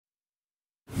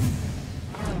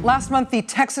Last month, the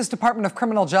Texas Department of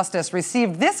Criminal Justice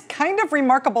received this kind of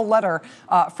remarkable letter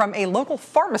from a local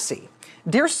pharmacy.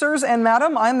 Dear Sirs and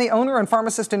Madam, I'm the owner and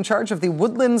pharmacist in charge of the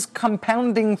Woodlands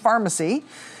Compounding Pharmacy.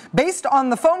 Based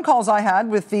on the phone calls I had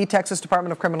with the Texas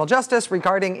Department of Criminal Justice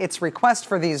regarding its request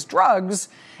for these drugs,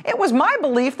 it was my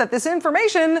belief that this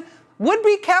information would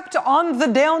be kept on the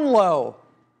down low.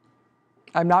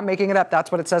 I'm not making it up.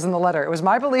 That's what it says in the letter. It was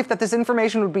my belief that this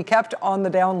information would be kept on the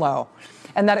down low,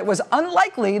 and that it was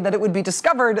unlikely that it would be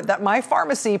discovered that my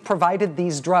pharmacy provided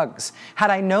these drugs. Had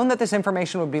I known that this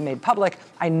information would be made public,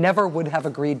 I never would have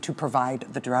agreed to provide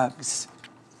the drugs.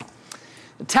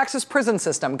 The Texas prison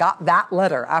system got that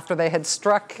letter after they had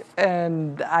struck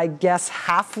an, I guess,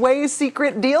 halfway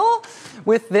secret deal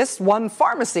with this one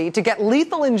pharmacy to get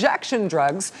lethal injection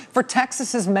drugs for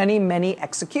Texas's many, many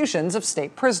executions of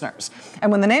state prisoners.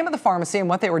 And when the name of the pharmacy and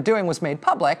what they were doing was made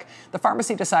public, the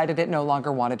pharmacy decided it no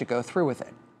longer wanted to go through with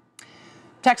it.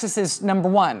 Texas is number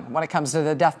one when it comes to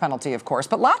the death penalty, of course,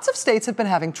 but lots of states have been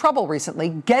having trouble recently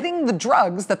getting the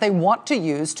drugs that they want to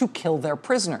use to kill their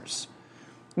prisoners.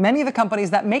 Many of the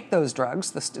companies that make those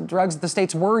drugs, the drugs the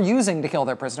states were using to kill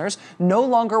their prisoners, no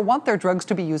longer want their drugs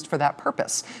to be used for that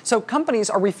purpose. So companies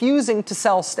are refusing to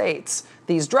sell states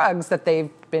these drugs that they've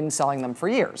been selling them for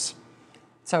years.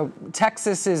 So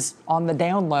Texas is on the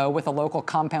down low with a local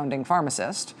compounding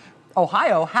pharmacist.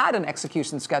 Ohio had an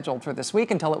execution scheduled for this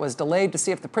week until it was delayed to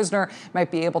see if the prisoner might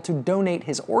be able to donate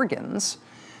his organs.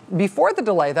 Before the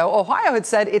delay, though, Ohio had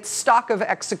said its stock of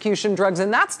execution drugs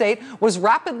in that state was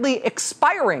rapidly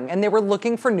expiring, and they were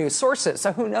looking for new sources.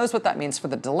 So who knows what that means for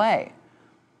the delay.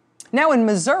 Now in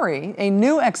Missouri, a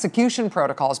new execution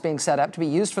protocol is being set up to be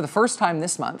used for the first time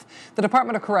this month. The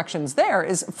Department of Corrections there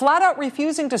is flat out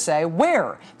refusing to say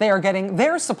where they are getting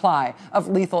their supply of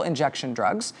lethal injection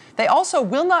drugs. They also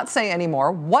will not say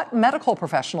anymore what medical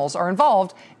professionals are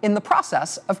involved in the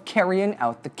process of carrying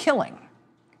out the killing.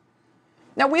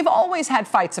 Now, we've always had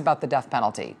fights about the death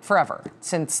penalty forever,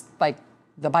 since, like,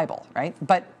 the Bible, right?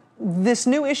 But this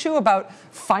new issue about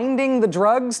finding the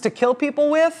drugs to kill people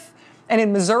with, and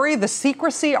in Missouri, the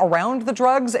secrecy around the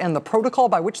drugs and the protocol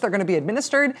by which they're going to be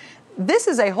administered, this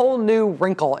is a whole new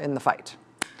wrinkle in the fight.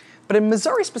 But in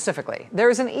Missouri specifically, there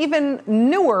is an even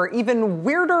newer, even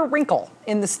weirder wrinkle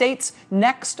in the state's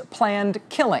next planned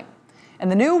killing. And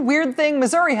the new weird thing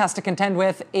Missouri has to contend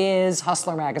with is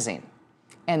Hustler magazine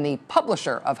and the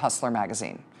publisher of Hustler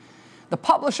magazine. The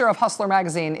publisher of Hustler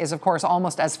magazine is, of course,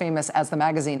 almost as famous as the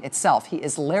magazine itself. He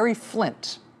is Larry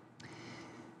Flint.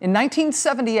 In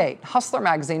 1978, Hustler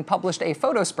magazine published a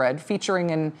photo spread featuring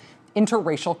an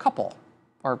interracial couple,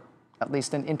 or at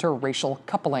least an interracial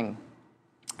coupling.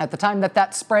 At the time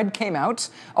that spread came out,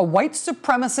 a white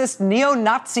supremacist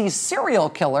neo-Nazi serial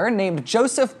killer named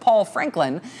Joseph Paul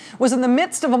Franklin was in the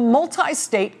midst of a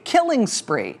multi-state killing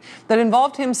spree that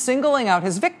involved him singling out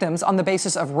his victims on the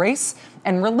basis of race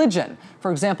and religion.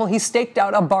 For example, he staked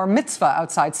out a bar mitzvah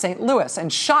outside St. Louis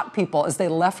and shot people as they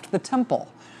left the temple.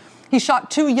 He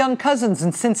shot two young cousins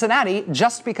in Cincinnati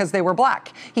just because they were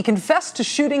black. He confessed to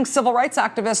shooting civil rights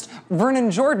activist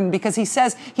Vernon Jordan because he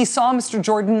says he saw Mr.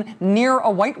 Jordan near a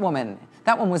white woman.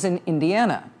 That one was in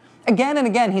Indiana. Again and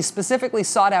again, he specifically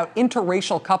sought out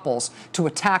interracial couples to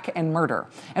attack and murder.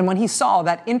 And when he saw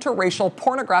that interracial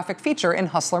pornographic feature in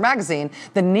Hustler magazine,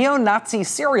 the neo-Nazi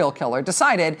serial killer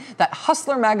decided that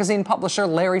Hustler magazine publisher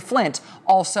Larry Flint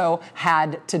also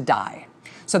had to die.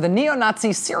 So the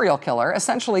neo-Nazi serial killer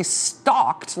essentially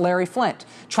stalked Larry Flint,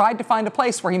 tried to find a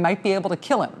place where he might be able to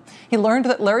kill him. He learned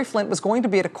that Larry Flint was going to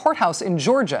be at a courthouse in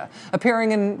Georgia,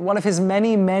 appearing in one of his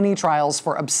many, many trials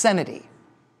for obscenity.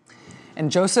 And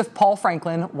Joseph Paul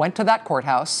Franklin went to that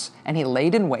courthouse, and he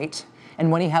laid in wait. And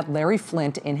when he had Larry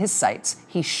Flint in his sights,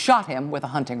 he shot him with a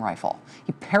hunting rifle.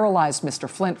 He paralyzed Mr.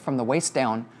 Flint from the waist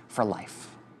down for life.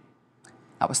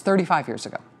 That was 35 years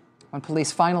ago. When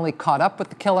police finally caught up with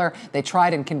the killer, they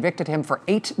tried and convicted him for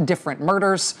 8 different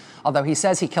murders. Although he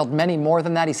says he killed many more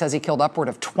than that. He says he killed upward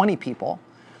of 20 people.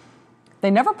 They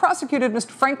never prosecuted Mr.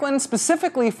 Franklin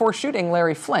specifically for shooting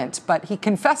Larry Flint, but he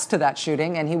confessed to that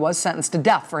shooting and he was sentenced to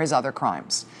death for his other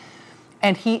crimes.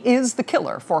 And he is the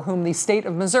killer for whom the state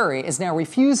of Missouri is now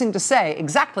refusing to say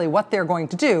exactly what they're going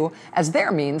to do as their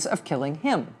means of killing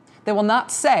him. They will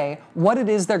not say what it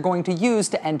is they're going to use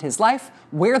to end his life,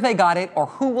 where they got it, or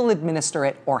who will administer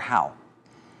it, or how.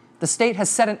 The state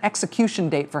has set an execution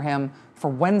date for him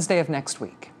for Wednesday of next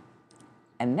week.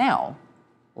 And now,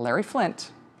 Larry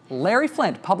Flint,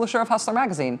 publisher of Hustler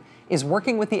magazine, is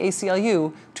working with the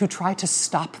ACLU to try to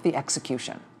stop the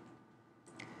execution.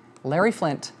 Larry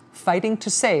Flint fighting to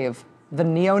save the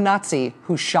neo-Nazi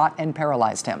who shot and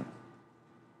paralyzed him.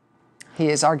 He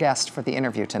is our guest for the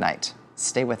interview tonight.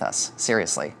 Stay with us,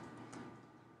 seriously.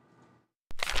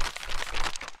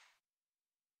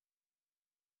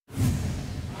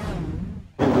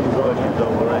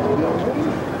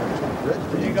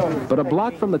 But a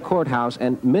block from the courthouse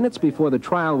and minutes before the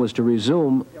trial was to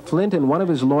resume, Flint and one of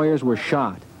his lawyers were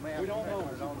shot.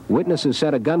 Witnesses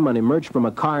said a gunman emerged from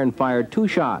a car and fired 2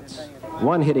 shots,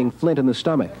 one hitting Flint in the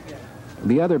stomach.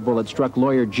 The other bullet struck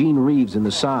lawyer Gene Reeves in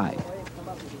the side.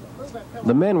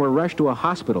 The men were rushed to a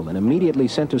hospital and immediately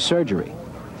sent to surgery.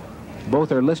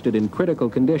 Both are listed in critical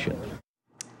condition.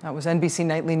 That was NBC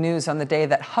Nightly News on the day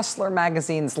that Hustler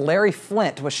magazine's Larry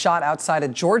Flint was shot outside a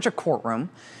Georgia courtroom.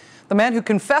 The man who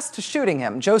confessed to shooting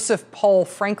him, Joseph Paul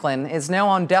Franklin, is now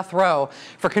on death row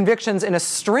for convictions in a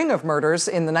string of murders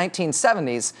in the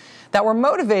 1970s that were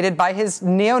motivated by his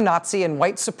neo-Nazi and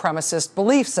white supremacist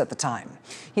beliefs at the time.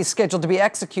 He's scheduled to be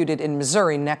executed in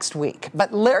Missouri next week.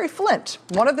 But Larry Flint,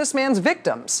 one of this man's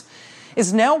victims,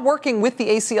 is now working with the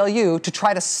ACLU to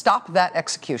try to stop that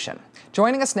execution.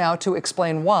 Joining us now to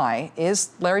explain why is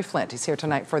Larry Flint. He's here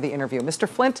tonight for the interview. Mr.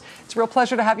 Flint, it's a real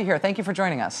pleasure to have you here. Thank you for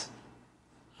joining us.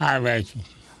 Hi, Rachel.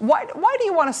 Why do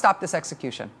you want to stop this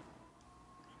execution?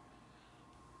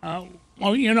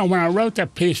 Well, you know, when I wrote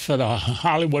that piece for the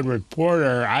Hollywood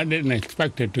Reporter, I didn't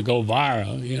expect it to go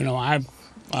viral. You know, I've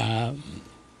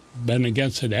been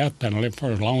against the death penalty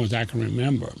for as long as I can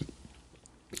remember.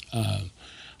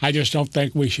 I just don't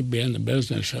think we should be in the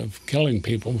business of killing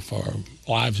people for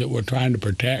lives that we're trying to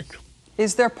protect.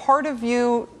 Is there part of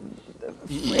you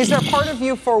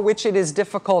for which it is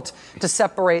difficult to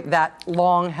separate that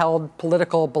long-held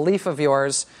political belief of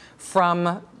yours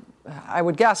from, I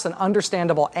would guess, an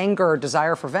understandable anger or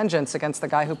desire for vengeance against the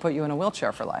guy who put you in a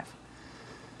wheelchair for life?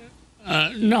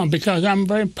 No, because I'm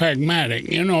very pragmatic.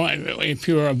 You know, if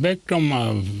you're a victim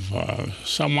of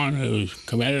someone who's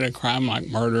committed a crime like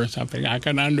murder or something, I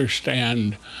can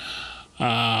understand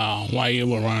why you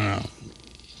would want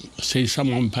to see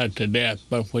someone put to death.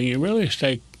 But when you really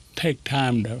take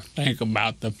time to think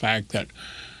about the fact that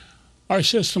our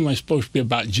system is supposed to be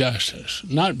about justice,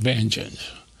 not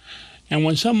vengeance. And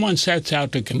when someone sets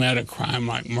out to commit a crime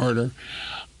like murder,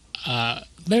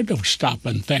 they don't stop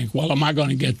and think, well, am I going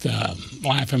to get the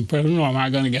life in prison or am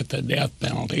I going to get the death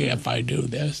penalty if I do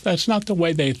this? That's not the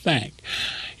way they think.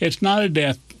 It's not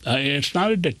a it's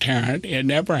not a deterrent. It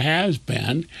never has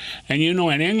been. And, you know,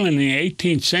 in England in the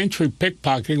 18th century,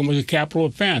 pickpocketing was a capital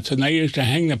offense. And they used to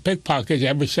hang the pickpockets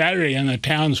every Saturday in the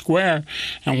town square.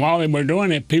 And while they were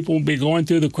doing it, people would be going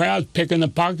through the crowds, picking the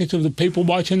pockets of the people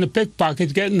watching the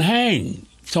pickpockets getting hanged.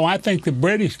 So I think the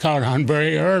British caught on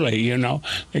very early, you know.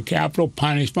 The capital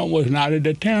punishment was not a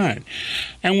deterrent.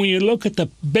 And when you look at the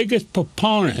biggest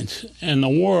proponents in the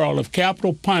world of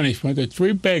capital punishment, the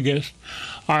 3 biggest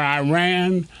are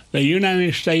Iran, the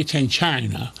United States, and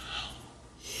China.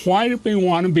 Why do we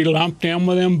want to be lumped in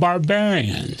with them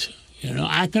barbarians? You know,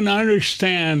 I can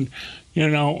understand, you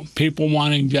know, people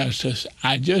wanting justice.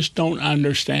 I just don't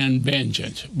understand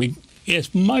vengeance.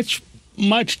 It's much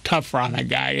tougher on a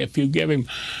guy if you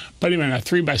put him in a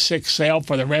 3x6 cell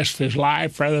for the rest of his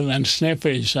life rather than sniff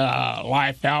his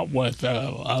life out with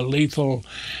a lethal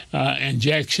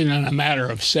injection in a matter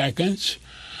of seconds.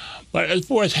 But as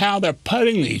far as how they're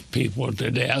putting these people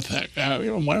to death, I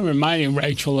want to remind you,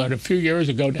 Rachel, that a few years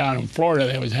ago down in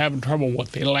Florida, they was having trouble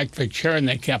with the electric chair, and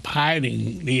they kept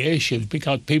hiding the issues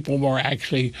because people were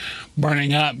actually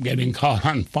burning up, getting caught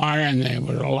on fire, and there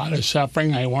was a lot of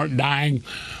suffering. They weren't dying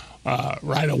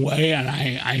right away, and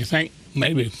I think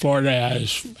maybe Florida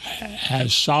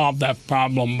has solved that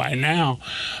problem by now.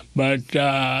 But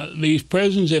these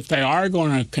prisons, if they are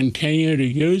going to continue to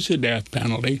use the death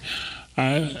penalty,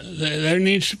 there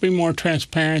needs to be more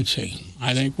transparency.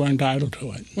 I think we're entitled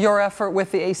to it. Your effort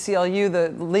with the ACLU, the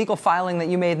legal filing that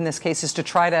you made in this case, is to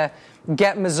try to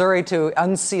get Missouri to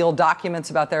unseal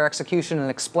documents about their execution and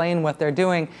explain what they're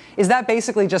doing. Is that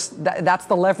basically just that's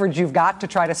the leverage you've got to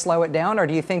try to slow it down, or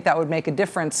do you think that would make a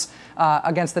difference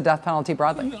against the death penalty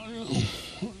broadly?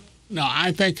 No,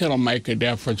 I think it'll make a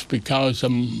difference because the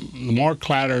more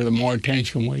clatter, the more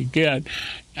attention we get.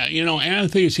 You know,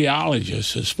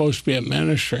 anesthesiologists are supposed to be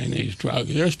administering these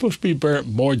drugs. They're supposed to be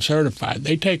board certified.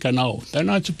 They take an oath. They're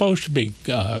not supposed to be,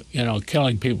 you know,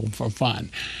 killing people for fun.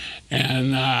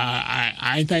 And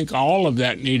I think all of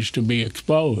that needs to be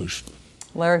exposed.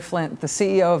 Larry Flint, the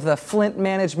CEO of the Flint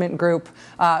Management Group,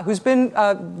 who's been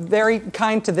very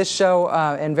kind to this show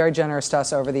and very generous to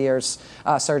us over the years,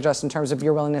 sir, just in terms of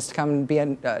your willingness to come and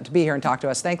be here and talk to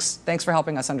us. Thanks for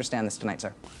helping us understand this tonight,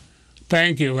 sir.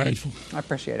 Thank you, Rachel. I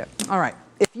appreciate it. All right.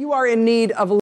 If you are in need of a